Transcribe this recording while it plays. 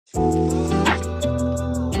You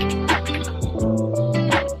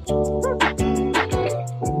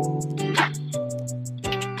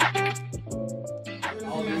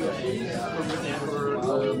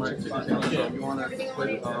want to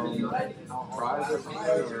split fries or something?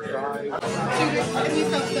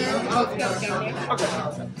 Okay.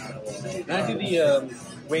 Can I do the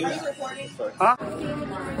wings? Huh?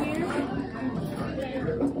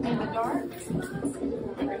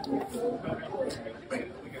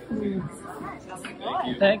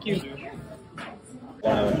 Thank you. You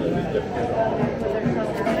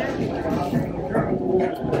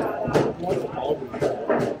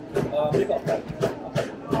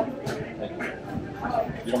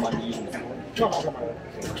don't mind me using it? No, I don't mind.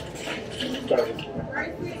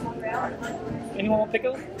 Anyone want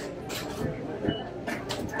pickles?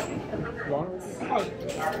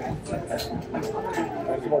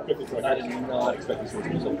 I did not expect this to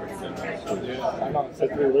be so pretty. Yeah, I know. It said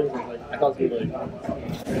 3 wings. I thought it was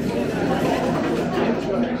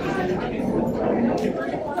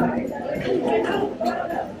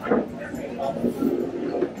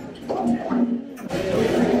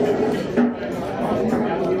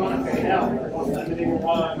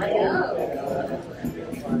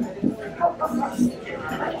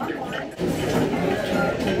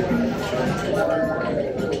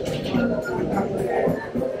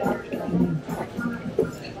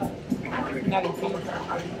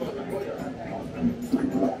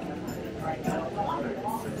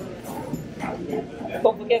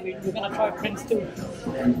Don't forget, we're gonna try Prince too.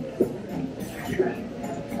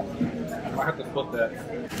 I have to put that.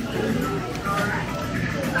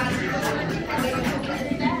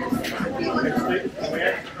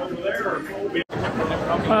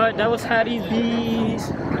 Alright, that was Hattie's Bees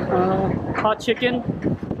hot chicken.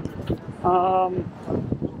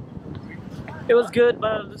 It was good,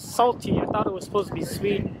 but it was salty. I thought it was supposed to be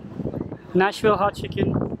sweet. Nashville hot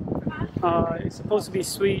chicken. It's supposed to be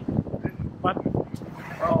sweet, but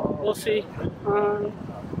we'll see. I'm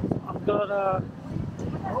gonna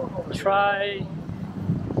try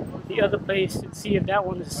the other place and see if that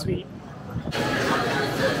one is sweet.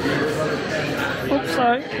 Oops,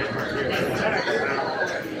 sorry.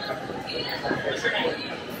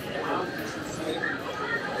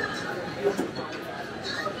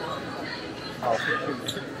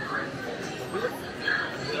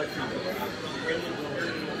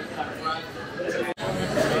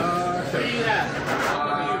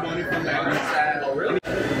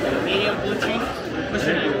 Medium blue cheese? What's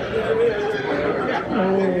your name?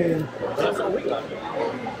 That's all we got.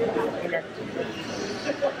 Okay.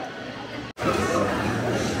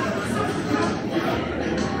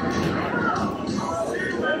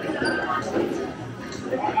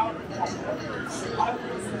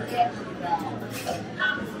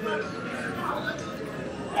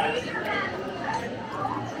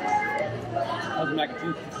 How's the mac and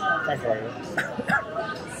cheese? Thanks, Ryan.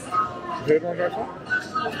 Good one, Garson?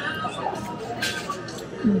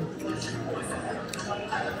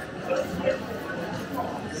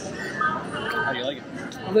 How do you like it?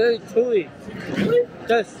 Very chewy. Really?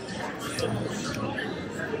 Yes.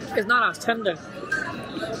 It's not as tender.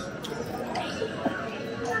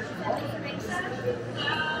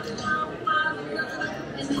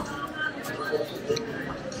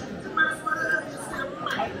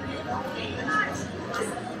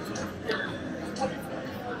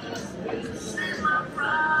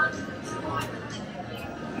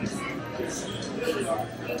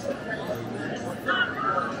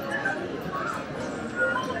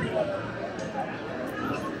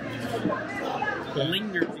 The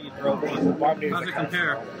linger feed, bro. How's it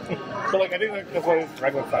compare? So, like, I think that's what it's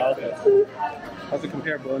regular style. How's it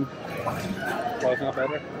compare, bud? Well, it's not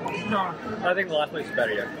better? No. I think the last place is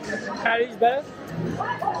better, yeah. Hattie's better?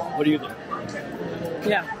 What do you think?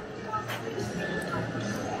 Yeah.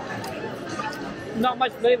 Not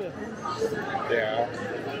much flavor. Yeah.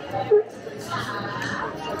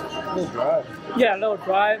 A little dry. Yeah, a little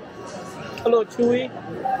dry, a little chewy.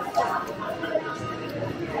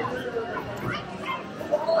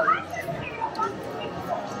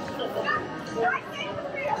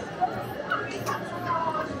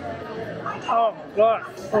 Oh my god.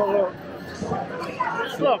 Oh,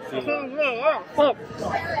 look. Look.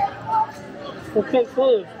 Okay,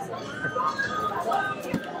 food.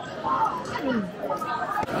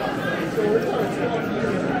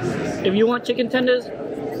 If you want chicken tenders,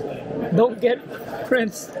 don't get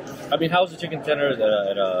Prince. I mean, how's the chicken tender at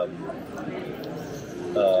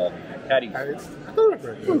Hattie's? I thought it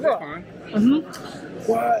was good. That's fine.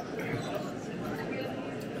 What?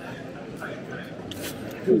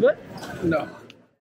 You good? No.